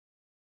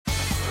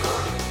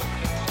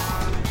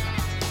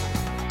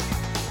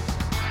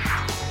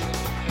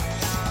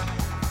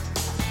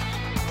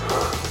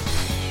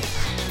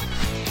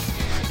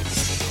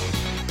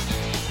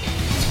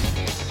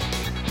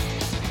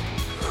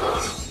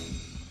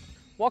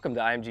Welcome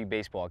to IMG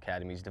Baseball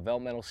Academy's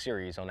developmental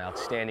series on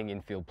outstanding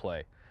infield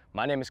play.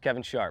 My name is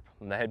Kevin Sharp.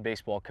 I'm the head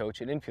baseball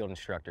coach and infield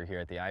instructor here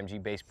at the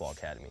IMG Baseball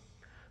Academy.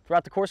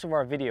 Throughout the course of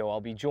our video,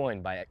 I'll be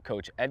joined by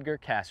Coach Edgar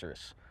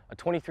Caceres, a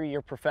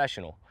 23-year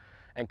professional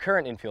and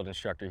current infield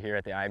instructor here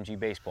at the IMG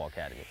Baseball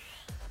Academy.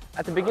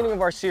 At the beginning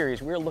of our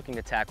series, we are looking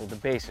to tackle the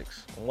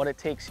basics and what it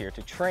takes here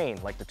to train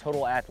like the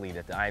total athlete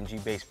at the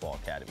IMG Baseball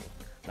Academy.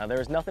 Now,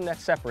 there is nothing that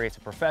separates a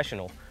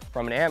professional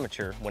from an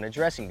amateur when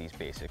addressing these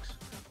basics,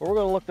 but we're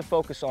going to look to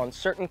focus on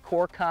certain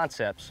core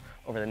concepts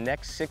over the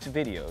next 6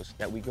 videos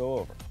that we go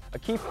over. A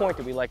key point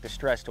that we like to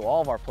stress to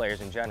all of our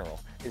players in general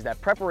is that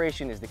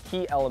preparation is the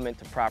key element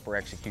to proper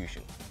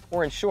execution.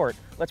 Or in short,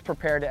 let's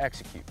prepare to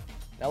execute.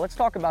 Now let's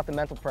talk about the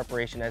mental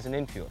preparation as an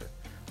infielder.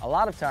 A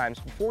lot of times,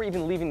 before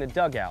even leaving the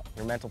dugout,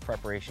 your mental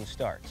preparation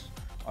starts.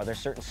 Are there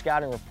certain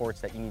scouting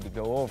reports that you need to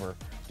go over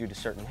due to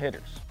certain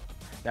hitters?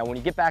 Now when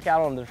you get back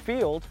out on the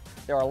field,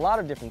 there are a lot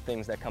of different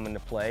things that come into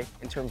play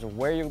in terms of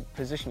where you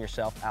position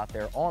yourself out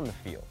there on the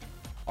field.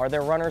 Are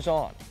there runners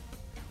on?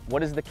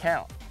 What is the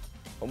count?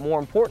 But more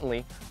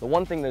importantly, the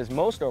one thing that is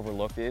most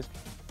overlooked is,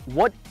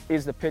 what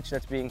is the pitch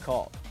that's being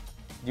called?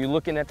 Do you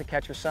look in at the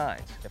catcher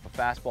signs if a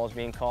fastball is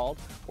being called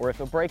or if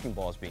a breaking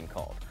ball is being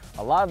called?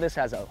 A lot of this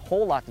has a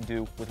whole lot to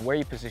do with where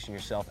you position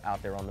yourself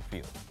out there on the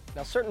field.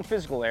 Now, certain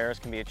physical errors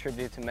can be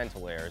attributed to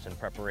mental errors in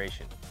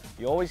preparation.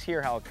 You always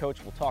hear how a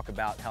coach will talk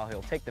about how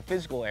he'll take the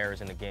physical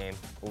errors in the game,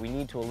 but we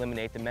need to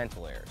eliminate the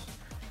mental errors.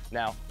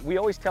 Now, we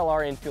always tell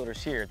our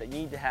infielders here that you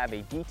need to have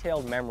a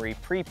detailed memory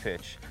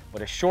pre-pitch,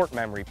 but a short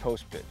memory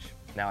post-pitch.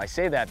 Now, I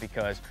say that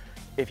because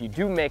if you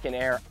do make an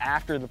error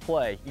after the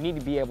play, you need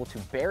to be able to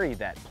bury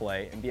that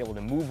play and be able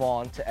to move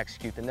on to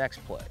execute the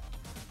next play.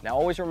 Now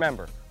always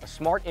remember, a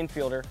smart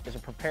infielder is a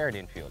prepared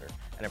infielder,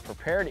 and a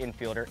prepared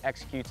infielder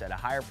executes at a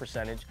higher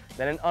percentage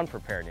than an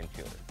unprepared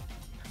infielder.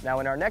 Now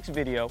in our next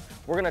video,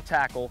 we're going to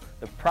tackle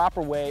the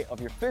proper way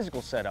of your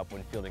physical setup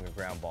when fielding a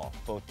ground ball,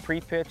 both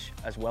pre-pitch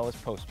as well as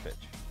post-pitch.